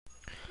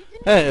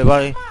Hey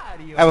everybody,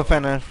 I have a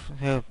fan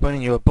here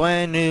bringing you a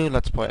brand new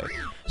Let's Play,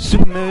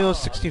 Super Mario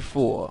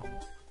 64.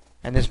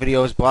 And this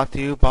video is brought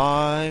to you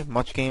by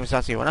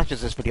MuchGames.co. Not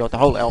just this video, the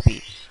whole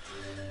LP.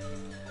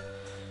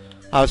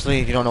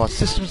 Obviously, if you don't know what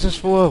systems this is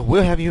for,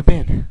 where have you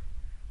been?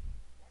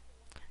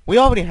 We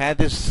already had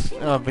this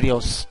video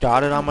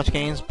started on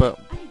MuchGames, but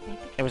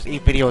it was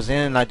 8 videos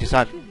in, and I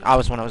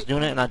was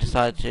doing it, and I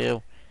decided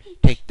to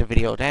take the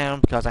video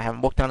down because I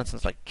haven't worked on it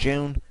since like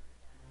June.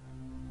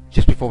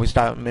 Just before we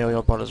started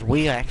Mario Brothers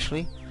Wii,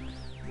 actually.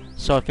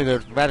 So I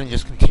figured, rather than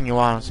just continue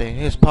on and say,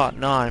 here's part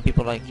 9,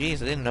 people are like,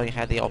 geez, I didn't know you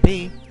had the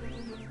LP.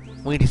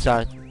 We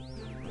decided,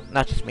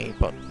 not just me,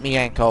 but me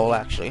and Cole,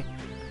 actually,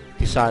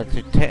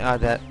 decided to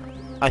that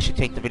I should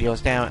take the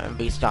videos down and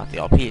restart the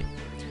LP.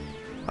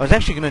 I was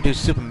actually going to do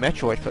Super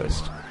Metroid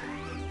first.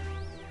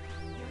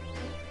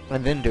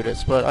 And then do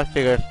this, but I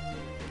figured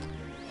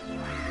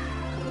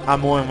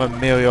I'm more in a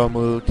Mario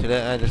mood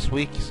today, this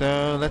week,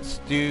 so let's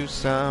do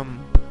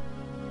some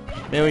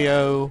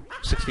Mario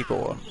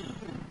 64.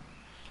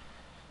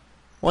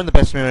 One of the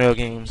best Mario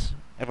games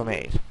ever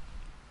made.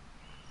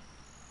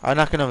 I'm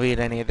not going to read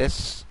any of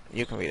this.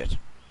 You can read it.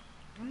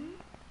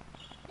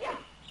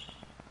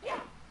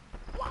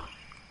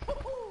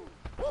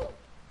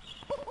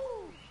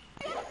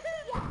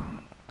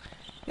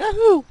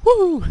 Yahoo!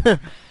 Woo!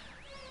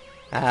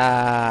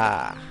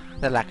 Ah,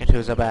 the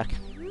Lakitus are back.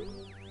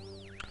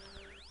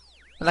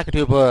 The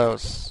Lakitu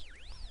Bros.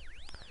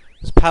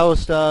 There's power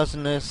stars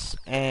in this,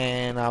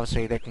 and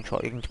obviously you can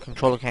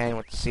control the cannon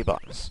with the C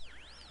buttons.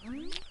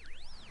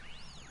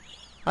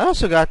 I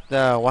also got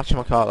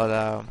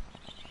whatchamacallit,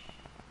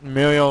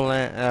 Mario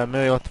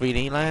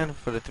 3D Land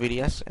for the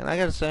 3DS, and I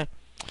gotta say,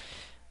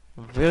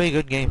 very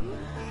good game.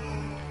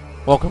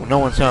 Welcome, no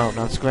one's home,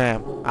 not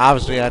Scram.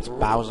 Obviously that's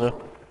Bowser.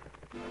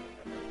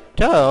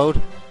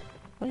 Toad?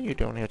 What are you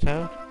doing here,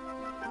 Toad?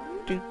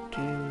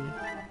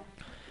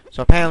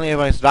 So apparently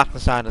everybody's locked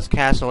inside this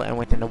castle and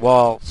within the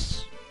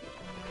walls.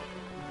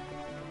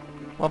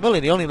 Well, really,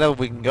 the only level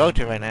we can go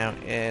to right now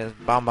is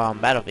Bomb Bomb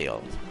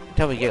Battlefield.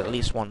 Until we get at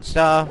least 1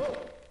 star.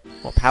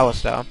 Or Power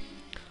Star.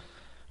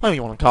 Whatever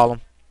you want to call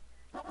them.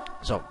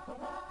 So,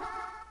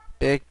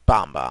 Big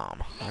Bomb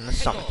Bomb on the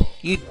summit.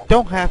 You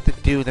don't have to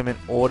do them in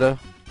order.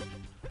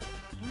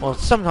 Well,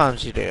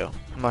 sometimes you do.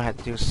 You might have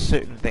to do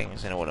certain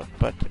things in order,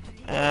 but,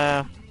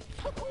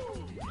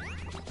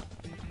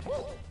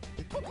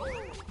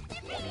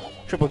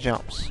 triple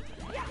jumps.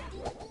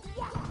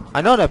 I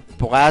know that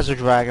Blazer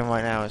Dragon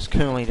right now is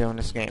currently doing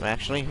this game,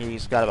 actually.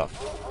 He's got about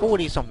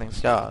 40-something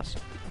stars.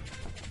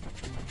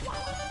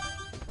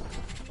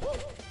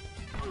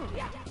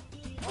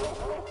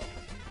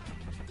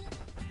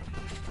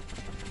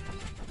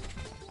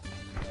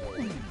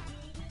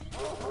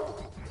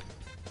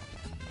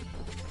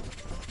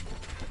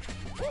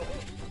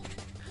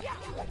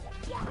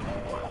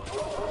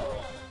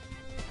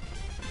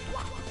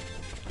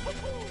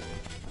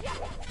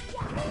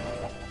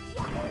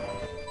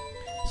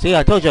 See,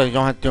 I told you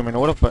don't have to do them in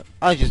order, but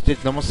I just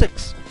did number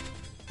 6.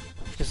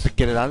 Just to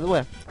get it out of the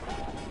way.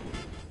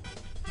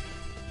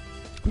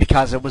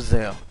 Because it was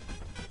there.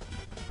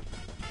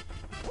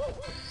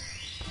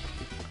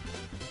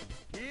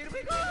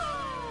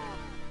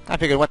 I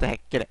figured, what the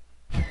heck, get it.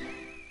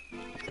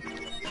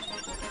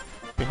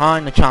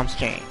 Behind the Chomp's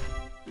chain.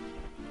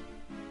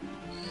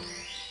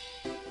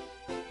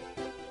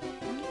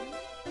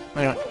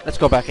 Anyway, let's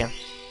go back in.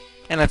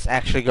 And let's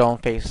actually go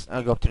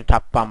and go to the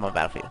top bomb of the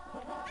battlefield.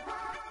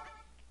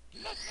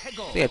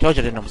 See, I told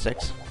you I did number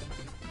 6.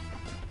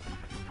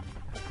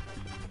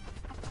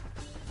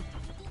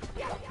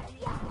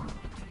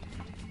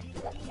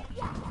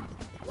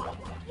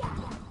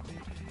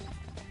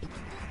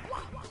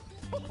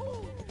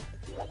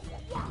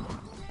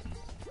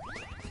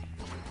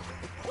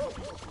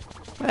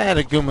 And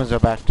the Goombas are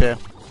back too.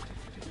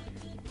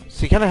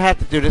 So you kind of have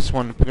to do this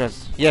one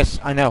because, yes,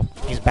 I know,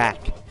 he's back.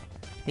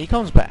 He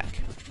comes back.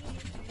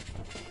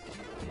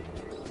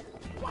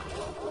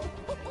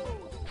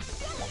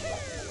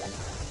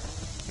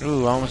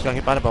 Ooh, I almost got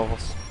hit by the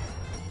bubbles.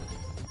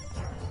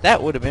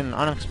 That would have been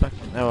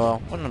unexpected. Oh,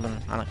 well, wouldn't have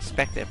been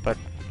unexpected, but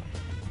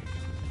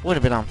would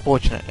have been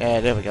unfortunate.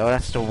 Yeah, there we go.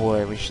 That's the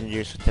word we should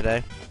use for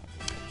today.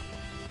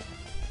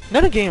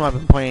 Another game I've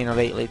been playing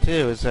lately,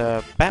 too, is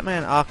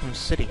Batman Arkham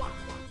City.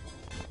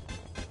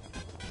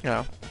 You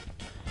know,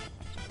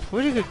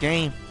 pretty good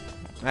game.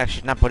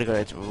 Actually, not pretty good.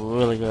 It's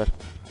really good.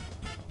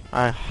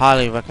 I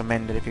highly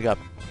recommend it if you got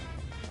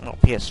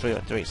PS3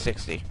 or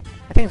 360.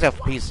 I think it's out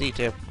for PC,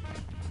 too.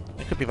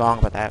 I could be wrong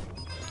about that.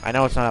 I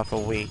know it's not out for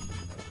Wii.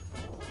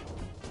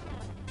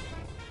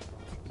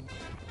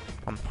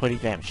 I'm pretty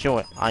damn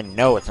sure. I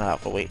know it's not out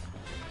for Wii.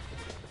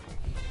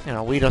 You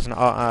know, Wii doesn't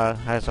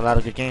has a lot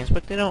of good games,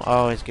 but they don't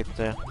always get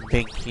the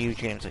big, huge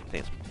games like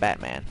this.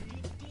 Batman.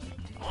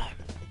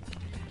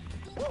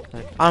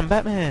 Like, I'm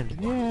Batman!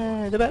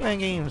 Yeah, the Batman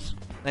games!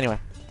 Anyway.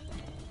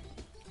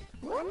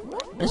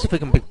 Let's see if we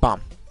can Big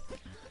Bomb.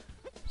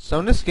 So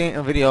in this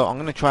video, I'm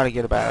going to try to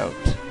get about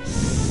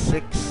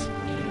 6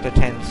 to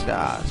 10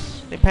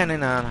 stars,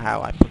 depending on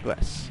how I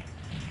progress.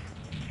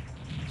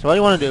 So what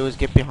you want to do is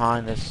get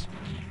behind this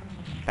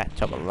fat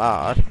tub of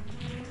lard.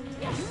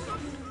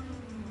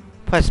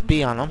 Press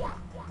B on him.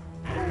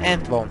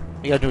 And throw him.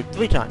 You gotta do it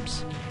 3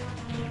 times.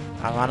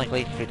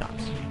 Ironically, 3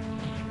 times.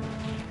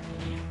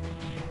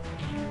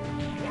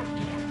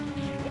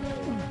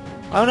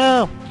 Oh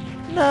no!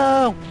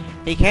 No!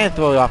 He can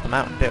throw you off the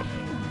mountain too.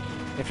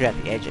 If you're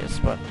at the edges,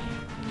 but...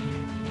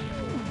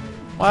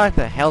 What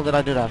the hell did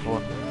I do that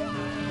for?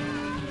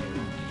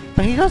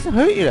 But he doesn't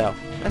hurt you though.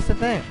 That's the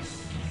thing.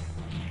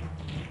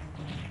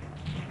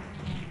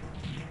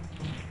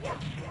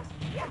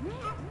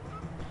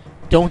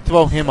 Don't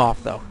throw him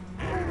off though.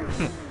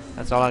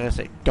 That's all I'm gonna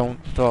say. Don't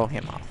throw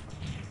him off.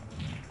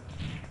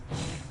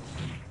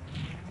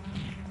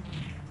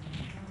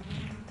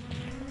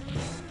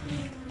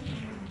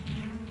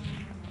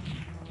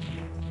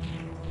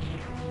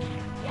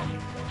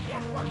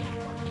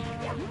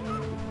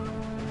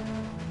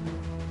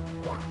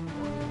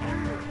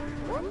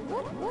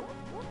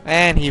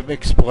 And he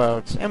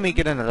explodes, and we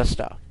get another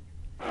star.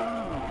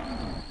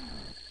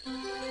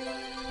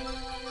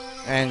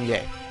 And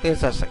yay,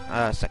 there's our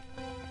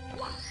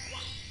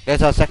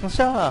there's our second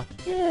star.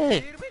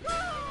 Yay!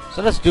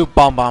 So let's do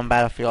Bomb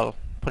Battlefield,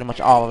 pretty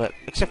much all of it,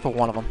 except for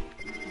one of them.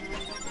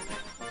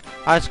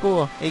 High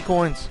score, 8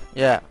 coins.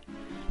 Yeah,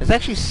 there's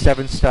actually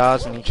 7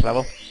 stars in each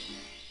level.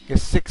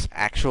 There's 6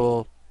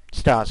 actual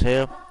stars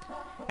here,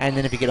 and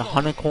then if you get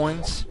 100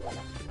 coins,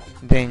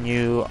 then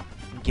you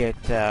get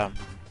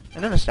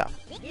another star.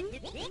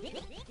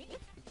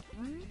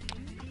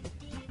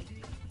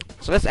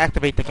 So let's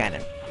activate the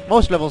cannon.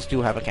 Most levels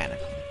do have a cannon.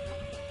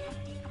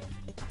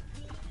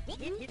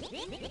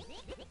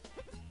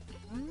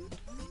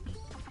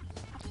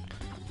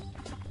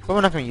 But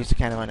we're not going to use the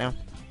cannon right now.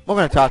 We're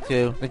going to talk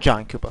to the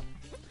Giant Koopa.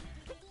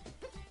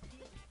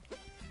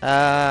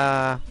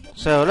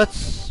 So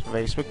let's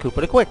race with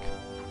Koopa the Quick.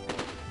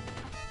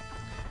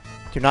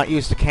 Do not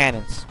use the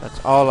cannons.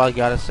 That's all I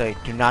gotta say.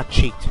 Do not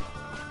cheat.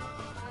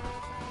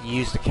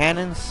 Use the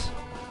cannons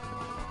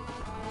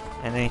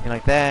and anything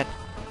like that.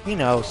 He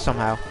knows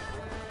somehow.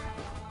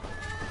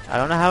 I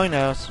don't know how he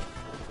knows.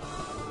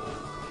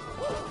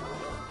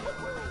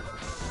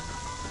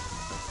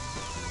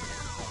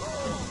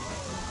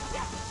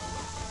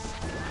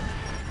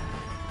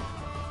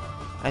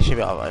 That should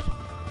be alright.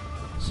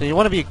 So you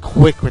want to be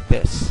quick with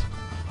this.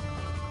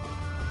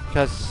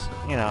 Because,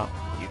 you know,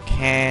 you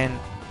can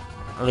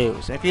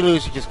lose. And if you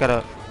lose, you just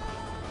gotta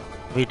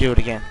redo it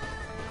again.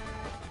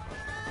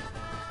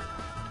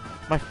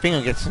 My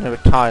finger gets a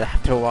little tired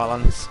after a while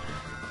on this.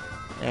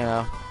 You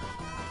know.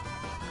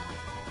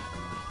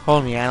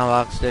 Holding the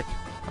analog stick.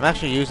 I'm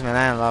actually using an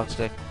analog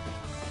stick.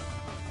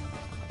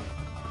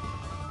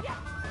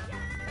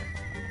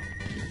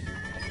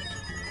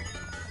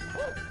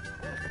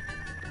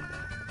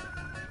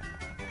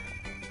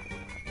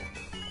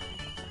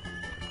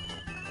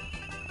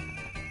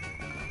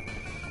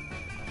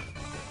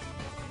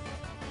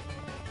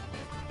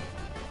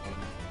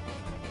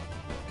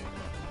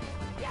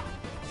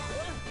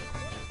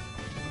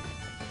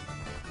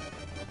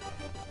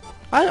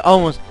 I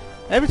almost,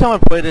 every time I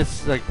play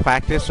this, like,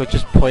 practice or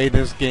just play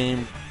this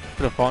game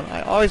for the fun,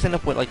 I always end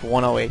up with, like,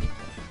 108.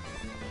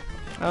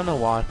 I don't know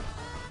why.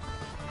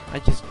 I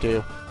just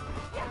do.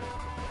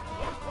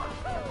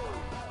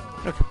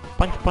 Look,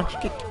 punch,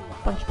 punch, kick,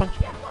 punch, punch.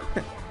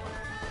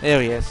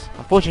 There he is.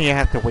 Unfortunately, you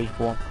have to wait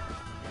for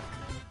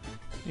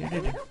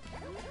him.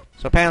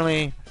 So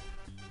apparently,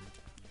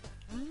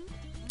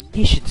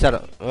 he should set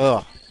up.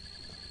 Ugh.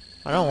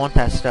 I don't want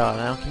that star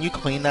now. Can you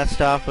clean that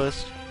star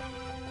first?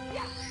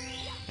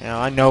 You know,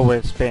 I know where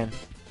it's been.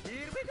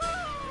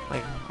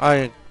 Like,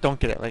 I don't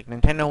get it. Like,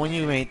 Nintendo, when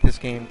you made this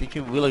game, did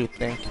you really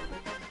think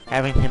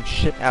having him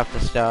shit out the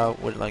star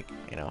would, like,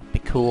 you know, be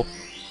cool?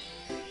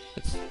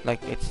 It's,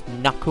 like, it's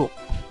not cool.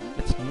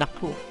 It's not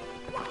cool.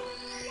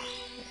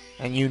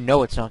 And you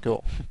know it's not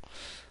cool.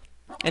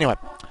 Anyway,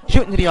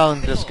 shooting the all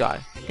into the sky.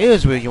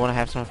 Here's where you want to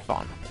have some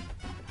fun.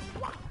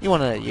 You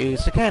want to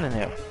use the cannon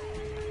here.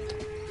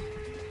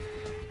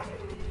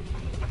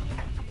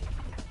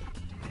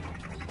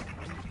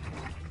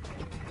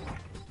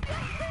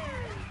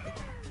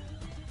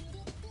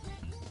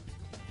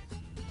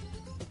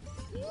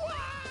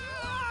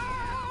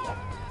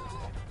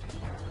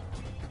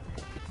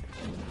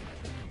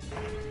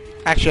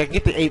 Actually, I can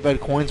get the 8 red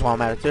coins while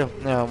I'm at it too.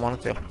 No, I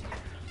wanted to.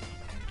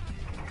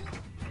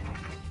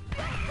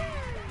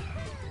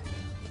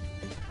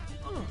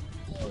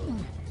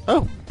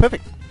 Oh,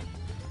 perfect.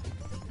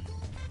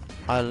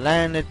 I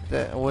landed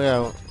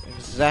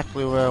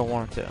exactly where I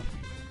wanted to.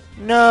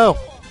 No!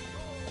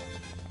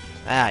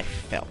 I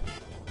fell.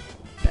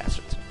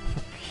 Bastards.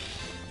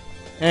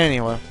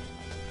 Anyway.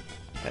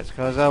 That's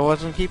because I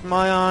wasn't keeping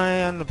my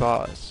eye on the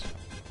bars.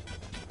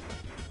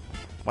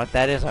 What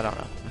that is, I don't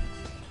know.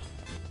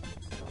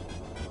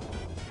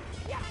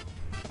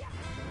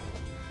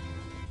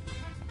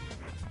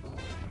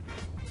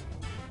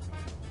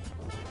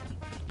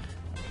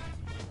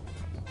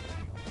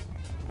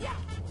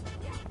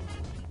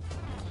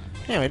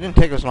 Anyway, it didn't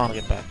take us long to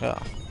get back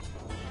up.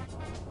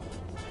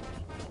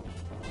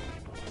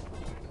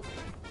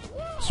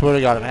 swear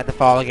to God, if I had to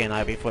fall again,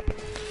 I'd be flipping.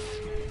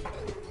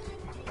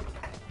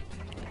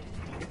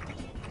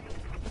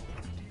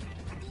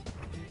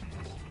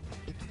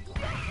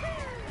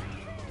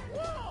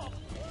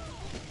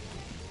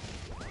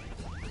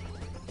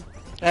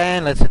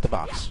 And let's hit the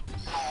box.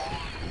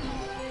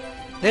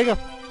 There you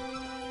go.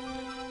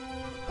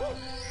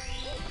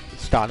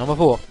 Star number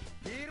 4.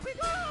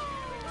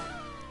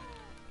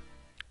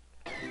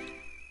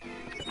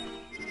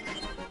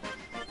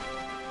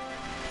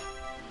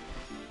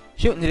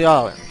 Shooting to the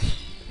island.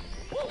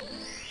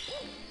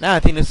 Now I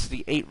think this is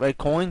the 8 red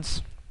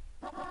coins.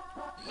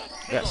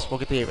 Yes, we'll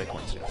get the 8 red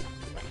coins here.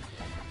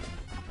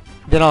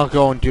 Then I'll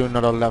go and do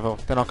another level.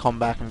 Then I'll come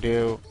back and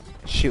do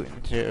shooting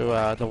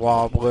to the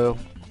wall blue,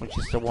 which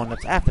is the one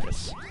that's after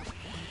this.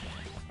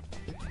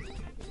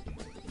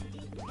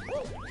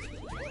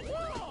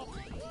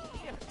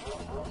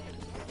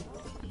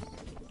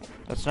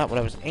 That's not what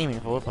I was aiming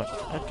for, but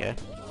okay.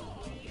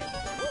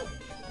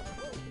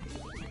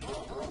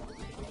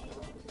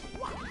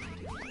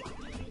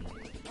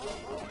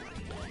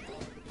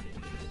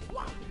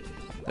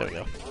 There we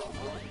go.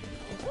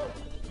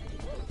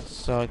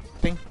 So I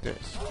think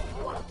there's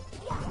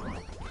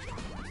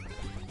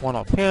one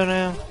up here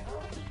now.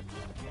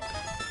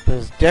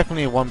 There's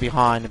definitely one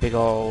behind the big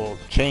old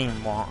chain.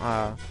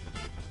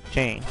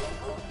 Chain.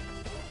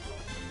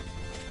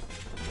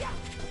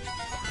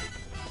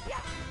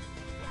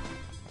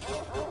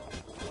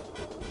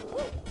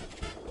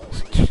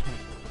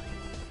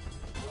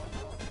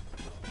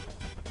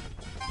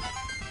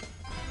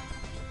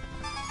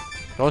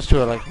 Those two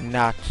are like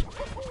not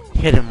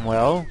hidden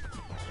well.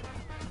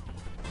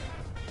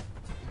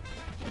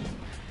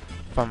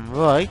 If I'm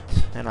right,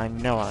 and I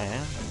know I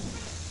am.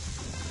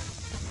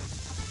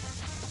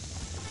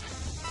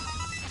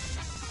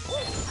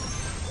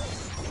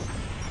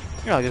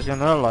 Yeah, I just got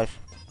another life.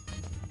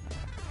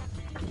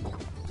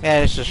 Yeah,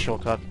 it's just a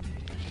shortcut.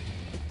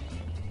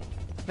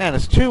 Now,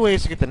 there's 2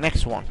 ways to get the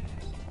next one.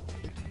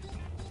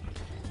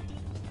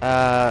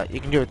 You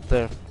can do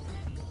it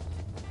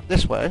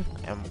this way,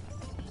 and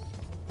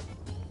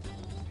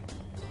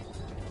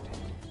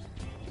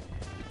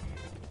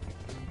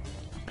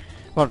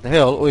go up the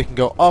hill, or you can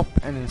go up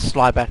and then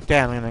slide back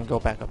down and then go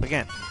back up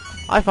again.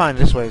 I find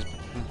this way is,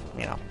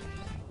 you know,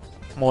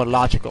 more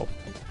logical.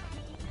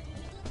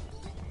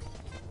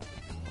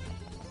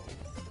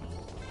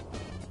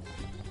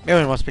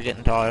 Everyone must be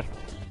getting tired.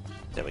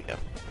 There we go.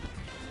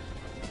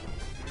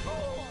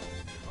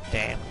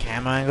 Damn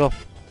camera angle.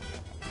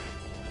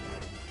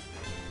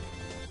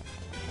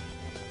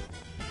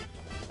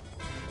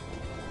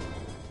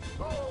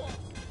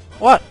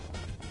 What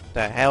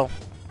the hell?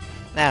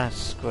 Nah,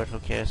 screw it, who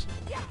cares?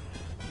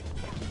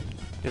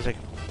 There's like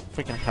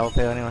freaking health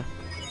there anyway.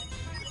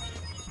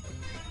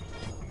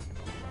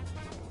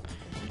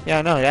 Yeah,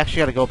 I know, you actually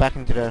gotta go back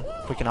into the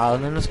freaking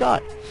island in the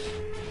sky.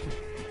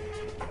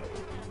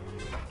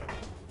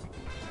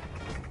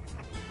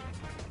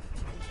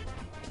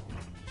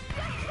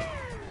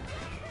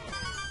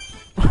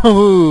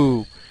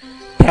 Ooh,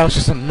 that was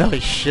just a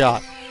nice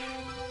shot.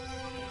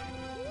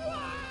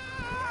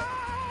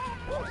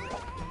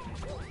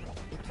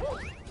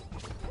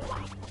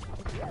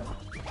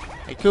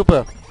 Hey,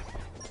 Cooper.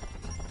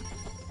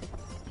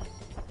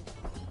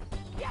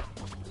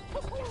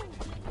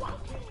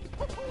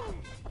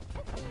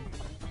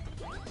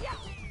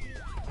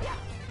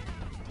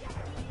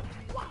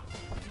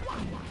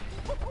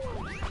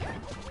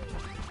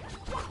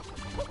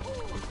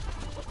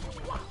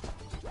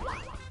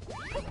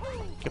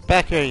 Get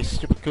back here, you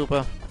stupid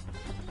Koopa.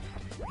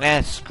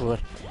 Nah, screw it.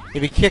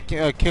 If you kick the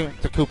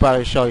Koopa out of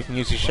his shell, you can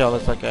use his shell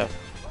as like a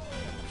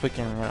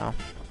freaking, you know,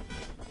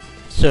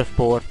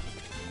 surfboard.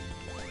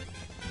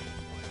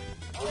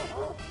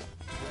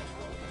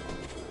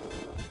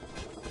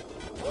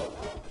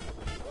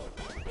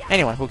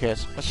 Anyway, who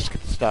cares? Let's just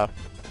get the stuff.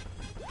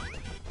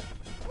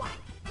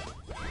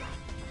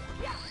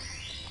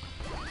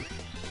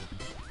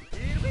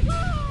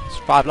 It's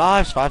 5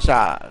 lives, 5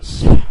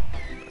 stars.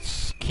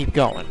 Let's keep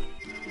going.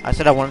 I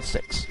said I wanted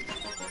 6.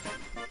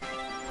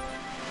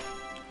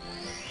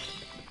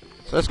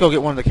 So let's go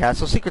get one of the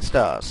castle secret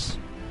stars.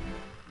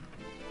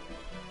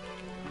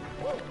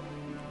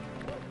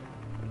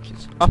 Which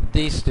is up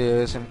these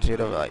stairs and to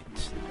the right.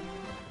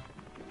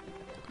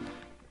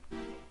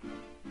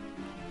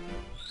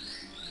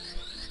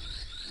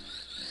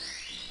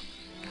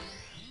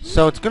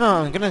 So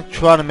I'm gonna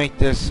try to make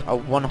this a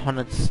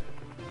 100.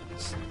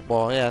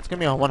 Well, yeah, it's gonna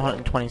be a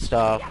 120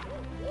 star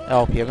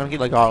LP. I'm gonna get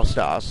like all the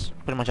stars,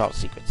 pretty much all the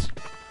secrets.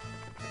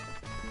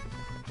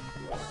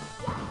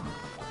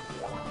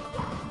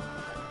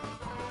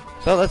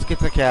 So let's get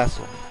to the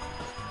castle.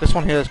 This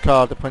one here is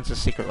called the Princess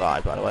Secret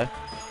Ride, by the way.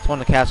 It's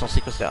one of the castle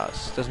secret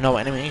stars. There's no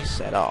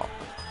enemies at all.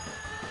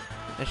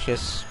 It's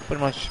just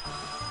pretty much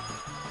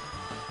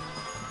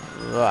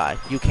right.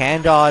 You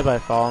can die by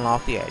falling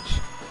off the edge.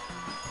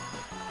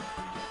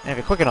 And if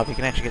you're quick enough, you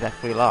can actually get that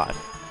free life.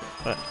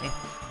 But yeah.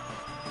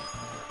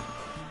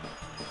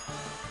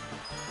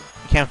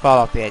 You can't fall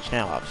off the edge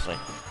now, obviously.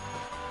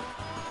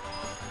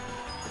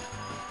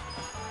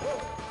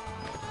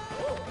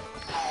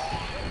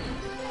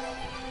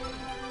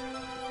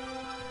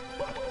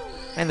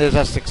 And there's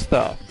our 6th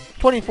star.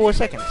 24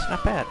 seconds,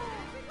 not bad.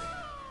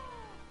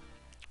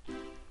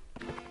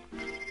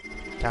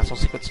 Castle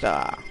Secret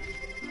Star.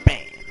 Bam.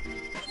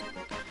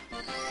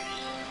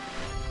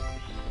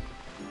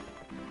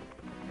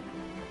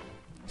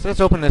 So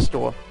let's open this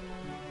door.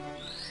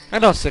 I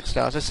know 6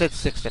 stars. I said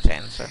 6 to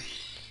 10, so.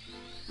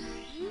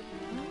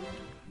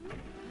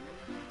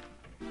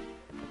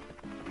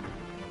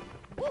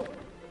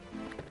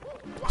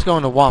 Let's go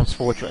into Womp's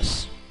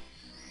Fortress.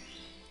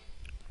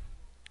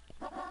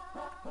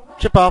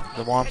 Chip off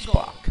the Womp's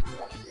block.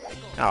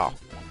 Oh,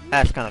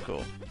 that's kind of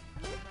cool.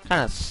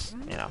 Kind of,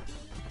 you know,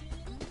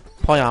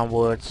 play on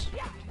words.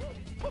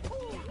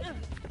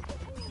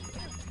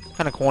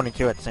 Kind of corny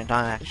too at the same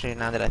time, actually,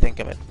 now that I think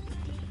of it.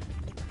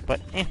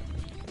 But,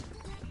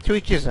 to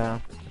each his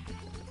own.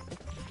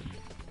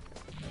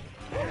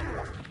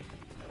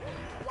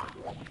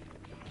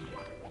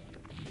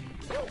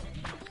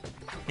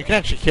 You can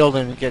actually kill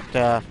them and get,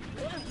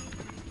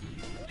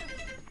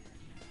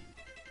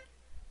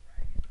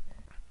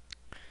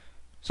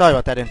 Sorry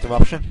about that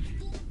interruption.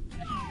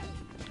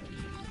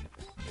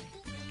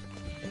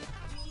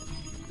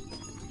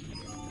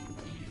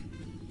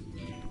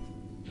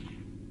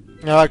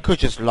 No, I could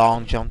just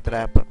long jump to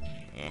that, but,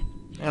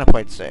 I'm gonna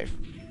play it safe.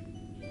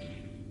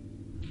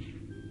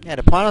 Yeah,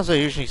 the pilots are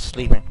usually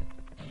sleeping.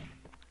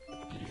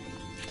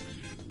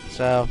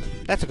 So,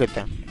 that's a good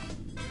thing.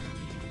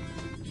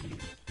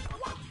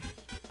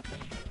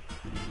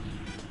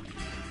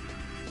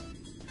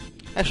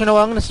 Actually, no,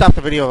 I'm gonna stop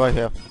the video right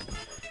here.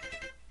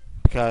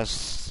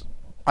 Because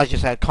I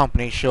just had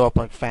company show up,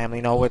 like family,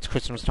 you know, it's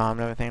Christmas time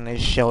and everything, they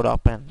just showed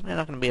up, and they're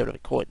not gonna be able to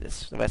record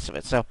this, the rest of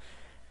it, so.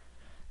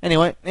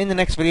 Anyway, in the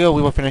next video,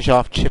 we will finish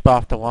off Chip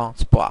Off the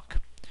Womp's block.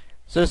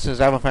 So this is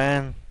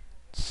Everfan,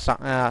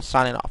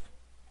 signing off.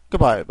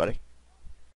 Goodbye, everybody.